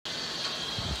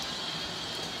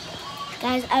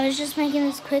Guys, I was just making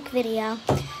this quick video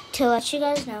to let you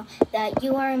guys know that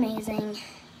you are amazing.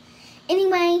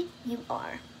 Anyway, you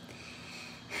are.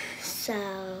 So,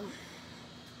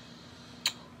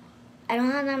 I don't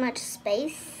have that much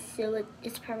space, so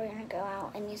it's probably going to go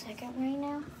out any second right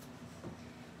now.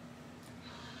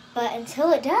 But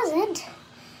until it doesn't,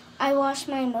 I wash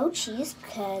my mochis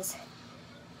because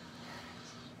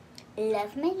I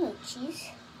love my mochis.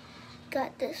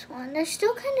 Got this one. They're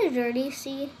still kind of dirty,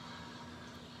 see?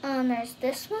 There's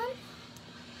this one.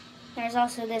 There's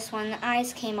also this one. The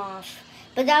eyes came off.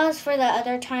 But that was for the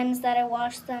other times that I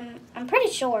washed them. I'm pretty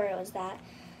sure it was that.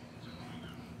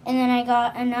 And then I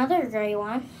got another gray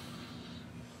one.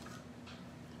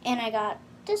 And I got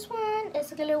this one.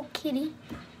 It's like a little kitty.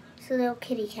 It's a little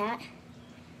kitty cat.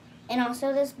 And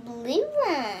also this blue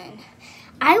one.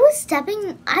 I didn't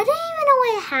even know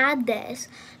I had this.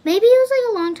 Maybe it was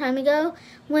like a long time ago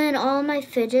when all my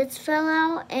fidgets fell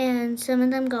out and some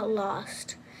of them got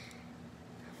lost.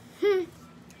 I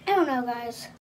don't know, guys.